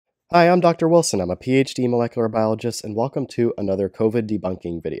Hi, I'm Dr. Wilson. I'm a PhD molecular biologist, and welcome to another COVID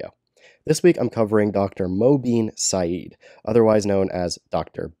debunking video. This week I'm covering Dr. Mobeen Saeed, otherwise known as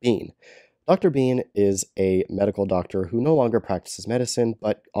Dr. Bean. Dr. Bean is a medical doctor who no longer practices medicine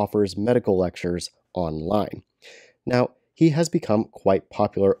but offers medical lectures online. Now, he has become quite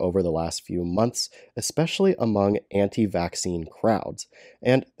popular over the last few months, especially among anti-vaccine crowds,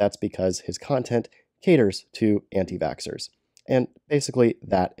 and that's because his content caters to anti-vaxxers. And basically,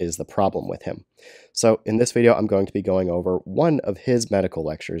 that is the problem with him. So, in this video, I'm going to be going over one of his medical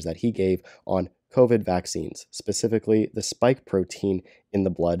lectures that he gave on COVID vaccines, specifically the spike protein in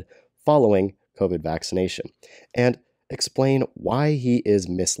the blood following COVID vaccination, and explain why he is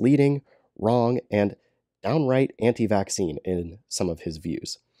misleading, wrong, and downright anti-vaccine in some of his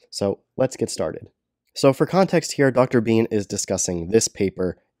views. So let's get started. So for context here, Dr. Bean is discussing this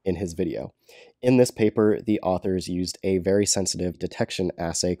paper in his video. In this paper, the authors used a very sensitive detection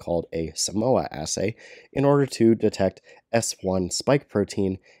assay called a Samoa assay in order to detect S1 spike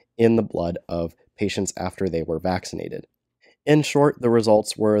protein in the blood of patients after they were vaccinated. In short, the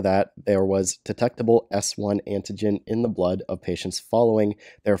results were that there was detectable S1 antigen in the blood of patients following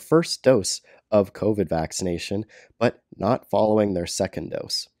their first dose of COVID vaccination, but not following their second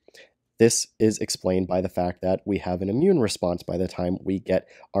dose. This is explained by the fact that we have an immune response by the time we get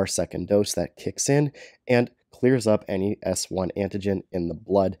our second dose that kicks in and clears up any S1 antigen in the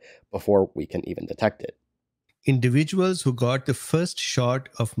blood before we can even detect it. Individuals who got the first shot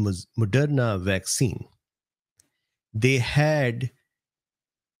of Moderna vaccine, they had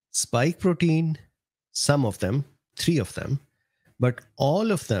spike protein, some of them, 3 of them, but all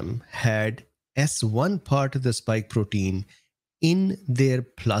of them had S1 part of the spike protein in their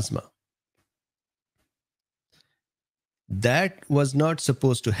plasma. That was not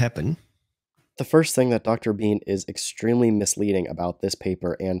supposed to happen. The first thing that Dr. Bean is extremely misleading about this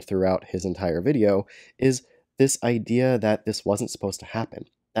paper and throughout his entire video is this idea that this wasn't supposed to happen,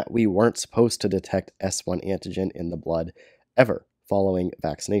 that we weren't supposed to detect S1 antigen in the blood ever following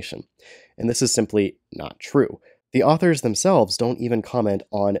vaccination. And this is simply not true. The authors themselves don't even comment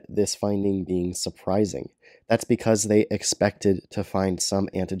on this finding being surprising. That's because they expected to find some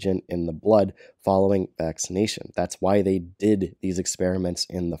antigen in the blood following vaccination. That's why they did these experiments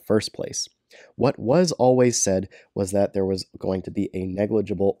in the first place. What was always said was that there was going to be a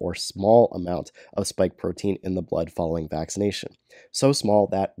negligible or small amount of spike protein in the blood following vaccination, so small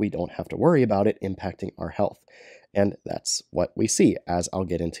that we don't have to worry about it impacting our health. And that's what we see, as I'll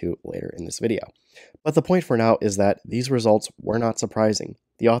get into later in this video. But the point for now is that these results were not surprising.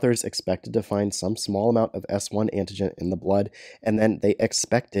 The authors expected to find some small amount of S1 antigen in the blood, and then they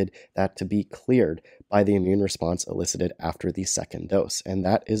expected that to be cleared by the immune response elicited after the second dose. And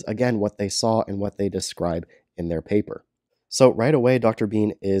that is, again, what they saw and what they describe in their paper. So right away, Dr.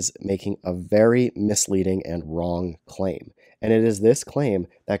 Bean is making a very misleading and wrong claim. And it is this claim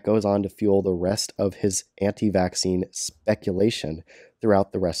that goes on to fuel the rest of his anti-vaccine speculation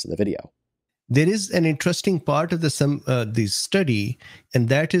throughout the rest of the video. There is an interesting part of the study, and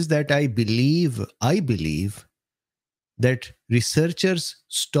that is that I believe that researchers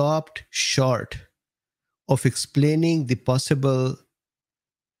stopped short of explaining the possible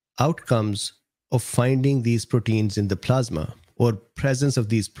outcomes of finding these proteins in the plasma or presence of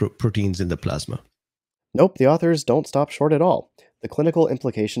these proteins in the plasma. Nope, the authors don't stop short at all. The clinical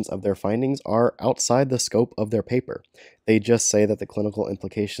implications of their findings are outside the scope of their paper. They just say that the clinical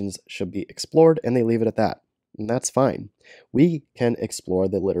implications should be explored, and they leave it at that. And that's fine. We can explore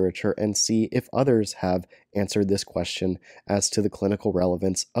the literature and see if others have answered this question as to the clinical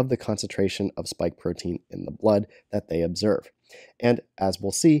relevance of the concentration of spike protein in the blood that they observe. And as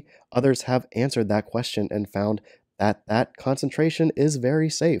we'll see, others have answered that question and found that that concentration is very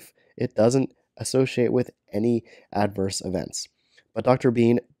safe. It doesn't associate with any adverse events. But Dr.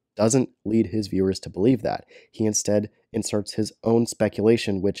 Bean doesn't lead his viewers to believe that. He instead inserts his own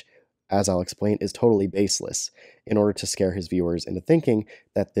speculation, which, as I'll explain, is totally baseless, in order to scare his viewers into thinking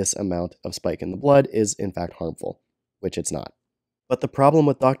that this amount of spike in the blood is in fact harmful, which it's not. But the problem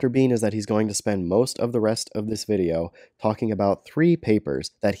with Dr. Bean is that he's going to spend most of the rest of this video talking about 3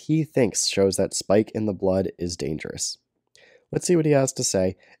 papers that he thinks shows that spike in the blood is dangerous. Let's see what he has to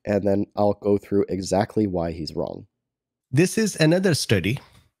say, and then I'll go through exactly why he's wrong. This is another study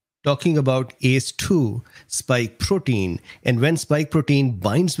talking about ACE2 spike protein, and when spike protein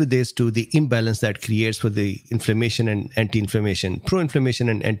binds with ACE2, the imbalance that creates for the inflammation and anti-inflammation, pro-inflammation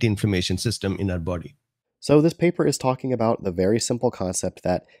and anti-inflammation system in our body. So this paper is talking about the very simple concept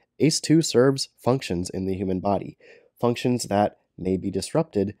that ACE2 serves functions in the human body, functions that may be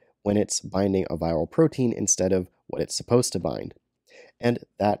disrupted when it's binding a viral protein instead of what it's supposed to bind. and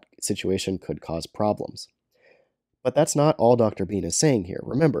that situation could cause problems. But that's not all Dr. Bean is saying here.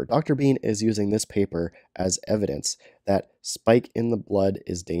 Remember, Dr. Bean is using this paper as evidence that spike in the blood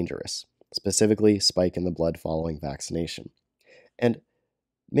is dangerous, specifically spike in the blood following vaccination. And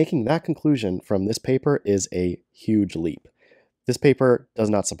making that conclusion from this paper is a huge leap. This paper does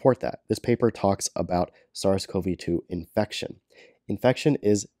not support that. This paper talks about SARS-CoV-2 infection. Infection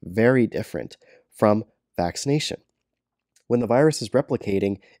is very different from vaccination. When the virus is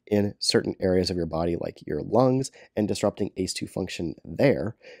replicating in certain areas of your body, like your lungs, and disrupting ACE2 function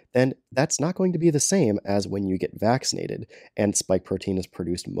there, then that's not going to be the same as when you get vaccinated, and spike protein is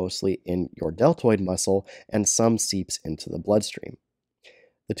produced mostly in your deltoid muscle, and some seeps into the bloodstream.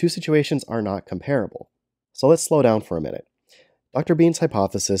 The two situations are not comparable. So let's slow down for a minute. Dr. Bean's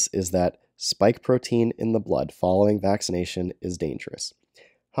hypothesis is that spike protein in the blood following vaccination is dangerous.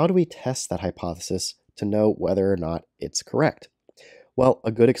 How do we test that hypothesis to know whether or not it's correct? Well,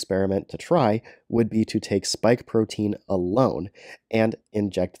 a good experiment to try would be to take spike protein alone and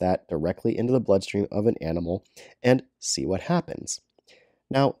inject that directly into the bloodstream of an animal and see what happens.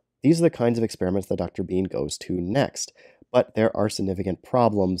 Now, these are the kinds of experiments that Dr. Bean goes to next, but there are significant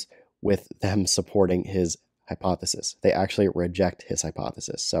problems with them supporting his hypothesis. They actually reject his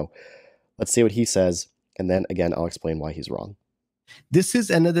hypothesis. So let's see what he says, and then again, I'll explain why he's wrong. This is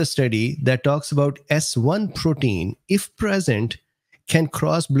another study that talks about S1 protein, if present, can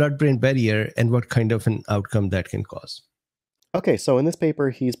cross blood-brain barrier and what kind of an outcome that can cause. Okay, so in this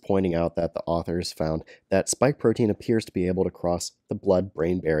paper, he's pointing out that the authors found that spike protein appears to be able to cross the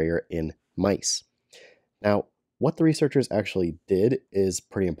blood-brain barrier in mice. Now, what the researchers actually did is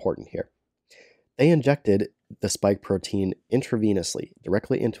pretty important here. They injected the spike protein intravenously,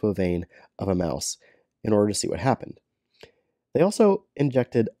 directly into a vein of a mouse, in order to see what happened. They also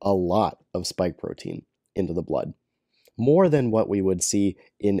injected a lot of spike protein into the blood, more than what we would see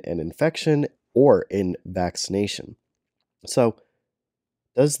in an infection or in vaccination. So,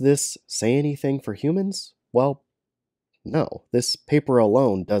 does this say anything for humans? Well, no. This paper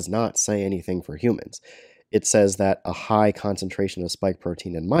alone does not say anything for humans. It says that a high concentration of spike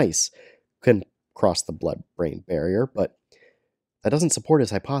protein in mice can cross the blood-brain barrier, but that doesn't support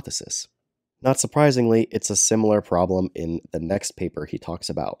his hypothesis. Not surprisingly, it's a similar problem in the next paper he talks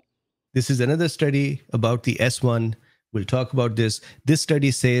about. This is another study about the S1. We'll talk about this. This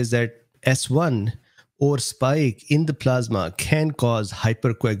study says that S1 or spike in the plasma can cause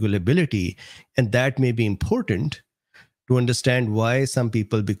hypercoagulability, and that may be important to understand why some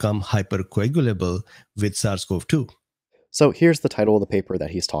people become hypercoagulable with SARS-CoV-2. So here's the title of the paper that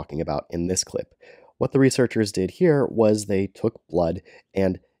he's talking about in this clip. What the researchers did here was they took blood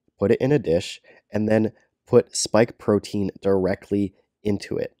and put it in a dish and then put spike protein directly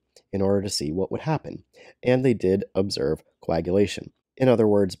into it in order to see what would happen. And they did observe coagulation. In other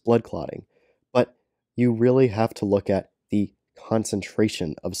words, blood clotting. But you really have to look at the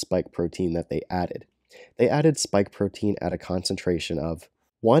concentration of spike protein that they added. They added spike protein at a concentration of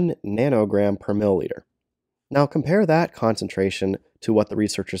 1 nanogram per milliliter. Now compare that concentration to what the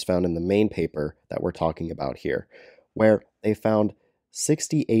researchers found in the main paper that we're talking about here, where they found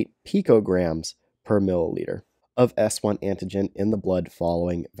 68 picograms per milliliter of S1 antigen in the blood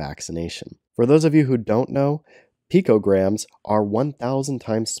following vaccination. For those of you who don't know, picograms are 1,000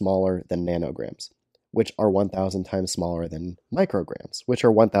 times smaller than nanograms, which are 1,000 times smaller than micrograms, which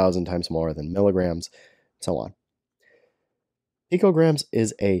are 1,000 times smaller than milligrams, and so on. Picograms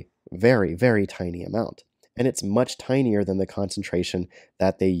is a very, very tiny amount, and it's much tinier than the concentration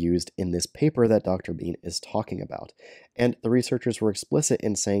that they used in this paper that Dr. Bean is talking about. And the researchers were explicit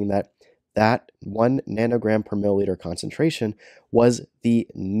in saying that 1 nanogram per milliliter concentration was the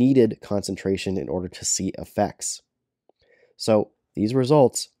needed concentration in order to see effects. So these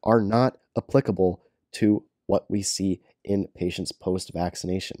results are not applicable to what we see in patients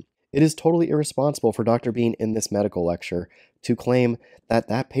post-vaccination. It is totally irresponsible for Dr. Bean in this medical lecture to claim that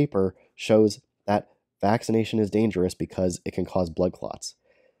that paper shows that vaccination is dangerous because it can cause blood clots.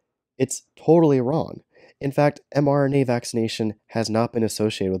 It's totally wrong. In fact, mRNA vaccination has not been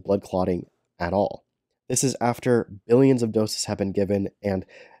associated with blood clotting at all. This is after billions of doses have been given and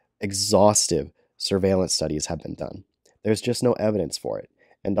exhaustive surveillance studies have been done. There's just no evidence for it,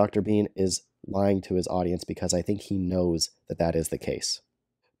 and Dr. Bean is lying to his audience because I think he knows that that is the case.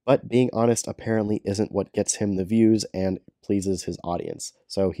 But being honest apparently isn't what gets him the views and pleases his audience,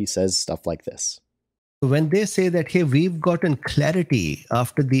 so he says stuff like this. When they say that, hey, we've gotten clarity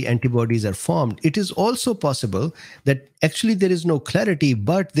after the antibodies are formed, it is also possible that actually there is no clarity,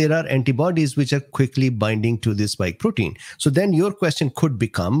 but there are antibodies which are quickly binding to this spike protein. So then your question could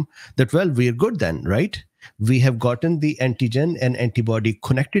become that, well, we're good then, right? We have gotten the antigen and antibody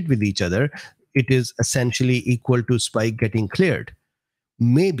connected with each other. It is essentially equal to spike getting cleared.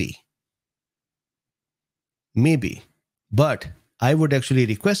 Maybe. But I would actually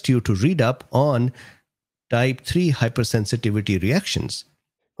request you to read up on type 3 hypersensitivity reactions.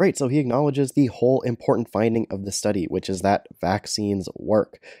 Great, so he acknowledges the whole important finding of the study, which is that vaccines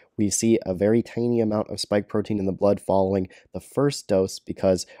work. We see a very tiny amount of spike protein in the blood following the first dose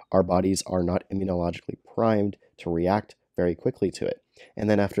because our bodies are not immunologically primed to react very quickly to it. And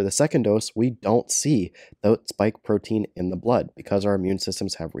then after the second dose, we don't see the spike protein in the blood because our immune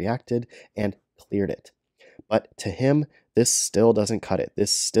systems have reacted and cleared it. But to him, this still doesn't cut it.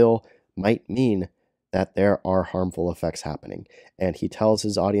 This still might mean that there are harmful effects happening, and he tells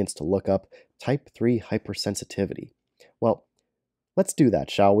his audience to look up type 3 hypersensitivity. Well, let's do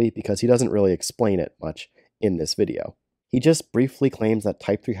that, shall we? Because he doesn't really explain it much in this video. He just briefly claims that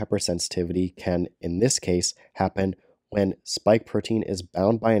type 3 hypersensitivity can, in this case, happen when spike protein is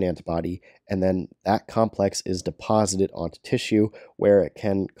bound by an antibody, and then that complex is deposited onto tissue where it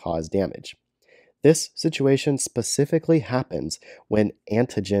can cause damage. This situation specifically happens when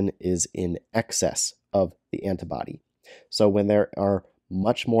antigen is in excess of the antibody. So when there are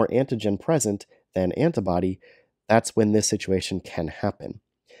much more antigen present than antibody, that's when this situation can happen.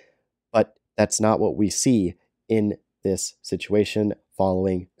 But that's not what we see in this situation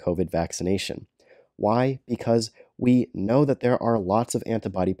following COVID vaccination. Why? Because we know that there are lots of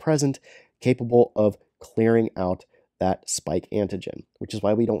antibody present capable of clearing out that spike antigen, which is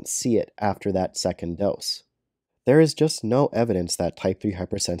why we don't see it after that second dose. There is just no evidence that type 3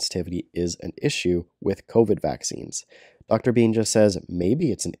 hypersensitivity is an issue with COVID vaccines. Dr. Bean just says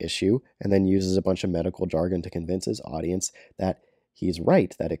maybe it's an issue and then uses a bunch of medical jargon to convince his audience that he's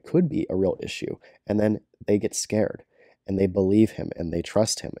right, that it could be a real issue. And then they get scared and they believe him and they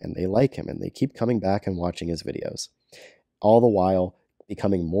trust him and they like him and they keep coming back and watching his videos. All the while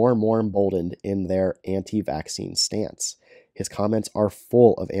becoming more and more emboldened in their anti-vaccine stance. His comments are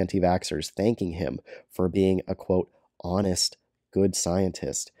full of anti-vaxxers thanking him for being a, quote, honest, good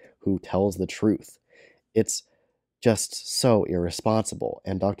scientist who tells the truth. It's just so irresponsible,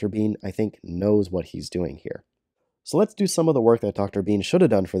 and Dr. Bean, I think, knows what he's doing here. So let's do some of the work that Dr. Bean should have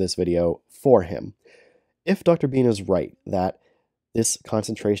done for this video for him. If Dr. Bean is right that this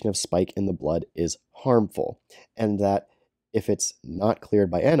concentration of spike in the blood is harmful, and that if it's not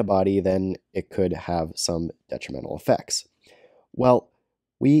cleared by antibody, then it could have some detrimental effects. Well,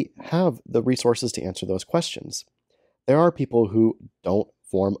 we have the resources to answer those questions. There are people who don't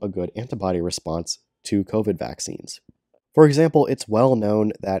form a good antibody response to COVID vaccines. For example, it's well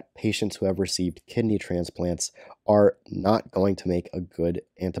known that patients who have received kidney transplants are not going to make a good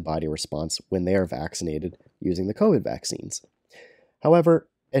antibody response when they are vaccinated using the COVID vaccines. However,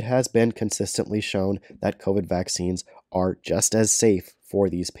 it has been consistently shown that COVID vaccines are just as safe for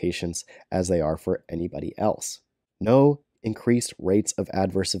these patients as they are for anybody else. No increased rates of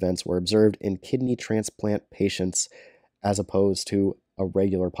adverse events were observed in kidney transplant patients as opposed to a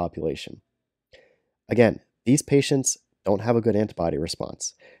regular population. Again, these patients don't have a good antibody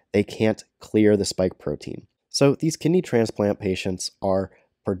response. They can't clear the spike protein. So these kidney transplant patients are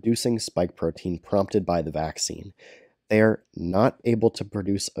producing spike protein prompted by the vaccine. They are not able to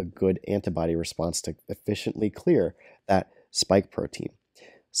produce a good antibody response to efficiently clear that spike protein.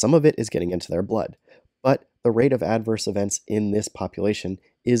 Some of it is getting into their blood, but the rate of adverse events in this population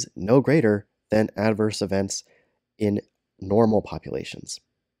is no greater than adverse events in normal populations.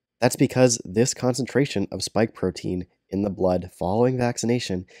 That's because this concentration of spike protein in the blood following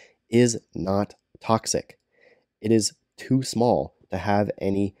vaccination is not toxic. It is too small to have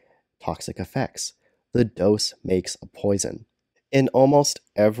any toxic effects. The dose makes a poison. In almost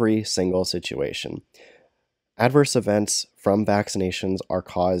every single situation, adverse events from vaccinations are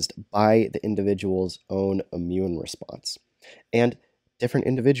caused by the individual's own immune response. And different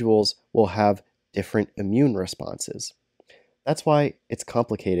individuals will have different immune responses. That's why it's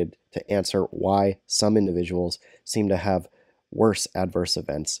complicated to answer why some individuals seem to have worse adverse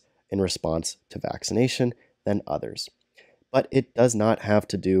events in response to vaccination than others. But it does not have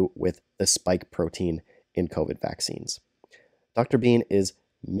to do with the spike protein in COVID vaccines. Dr. Bean is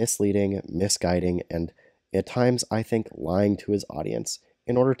misleading, misguiding, and at times, I think, lying to his audience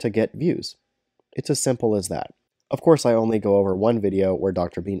in order to get views. It's as simple as that. Of course, I only go over one video where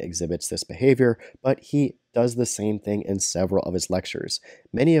Dr. Bean exhibits this behavior, but he does the same thing in several of his lectures,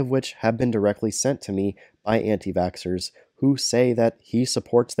 many of which have been directly sent to me by anti-vaxxers who say that he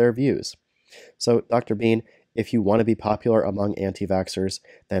supports their views. So, Dr. Bean, if you want to be popular among anti-vaxxers,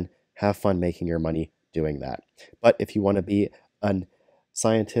 then have fun making your money doing that. But if you want to be a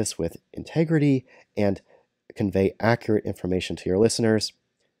scientist with integrity and convey accurate information to your listeners,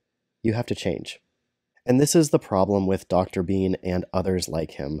 you have to change. And this is the problem with Dr. Bean and others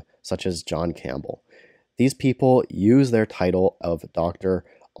like him, such as John Campbell. These people use their title of doctor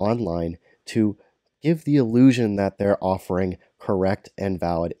online to give the illusion that they're offering correct and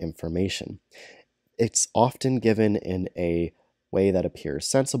valid information. It's often given in a way that appears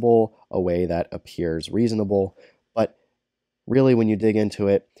sensible, a way that appears reasonable, but really when you dig into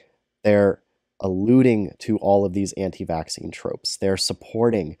it, they're alluding to all of these anti-vaccine tropes. They're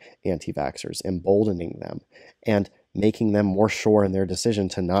supporting anti-vaxxers, emboldening them, and making them more sure in their decision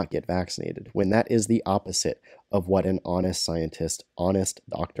to not get vaccinated, when that is the opposite of what an honest scientist, honest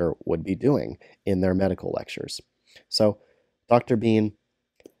doctor would be doing in their medical lectures. So, Dr. Bean,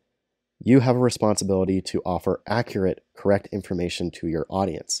 you have a responsibility to offer accurate, correct information to your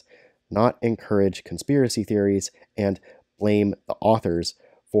audience, not encourage conspiracy theories and blame the authors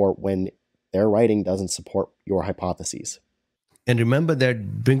for when their writing doesn't support your hypotheses. And remember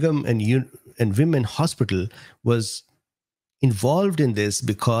that Brigham and Women Hospital was involved in this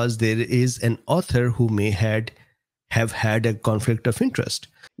because there is an author who may have had a conflict of interest.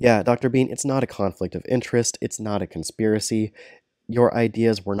 Yeah, Dr. Bean, it's not a conflict of interest. It's not a conspiracy. Your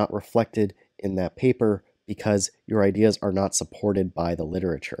ideas were not reflected in that paper because your ideas are not supported by the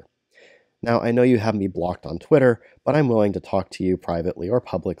literature. Now, I know you have me blocked on Twitter, but I'm willing to talk to you privately or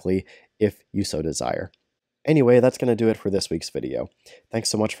publicly if you so desire. Anyway, that's going to do it for this week's video. Thanks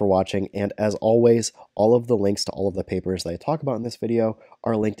so much for watching, and as always, all of the links to all of the papers that I talk about in this video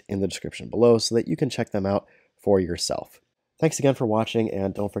are linked in the description below so that you can check them out for yourself. Thanks again for watching,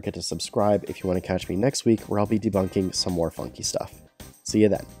 and don't forget to subscribe if you want to catch me next week where I'll be debunking some more funky stuff. See you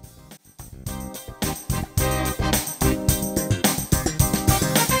then.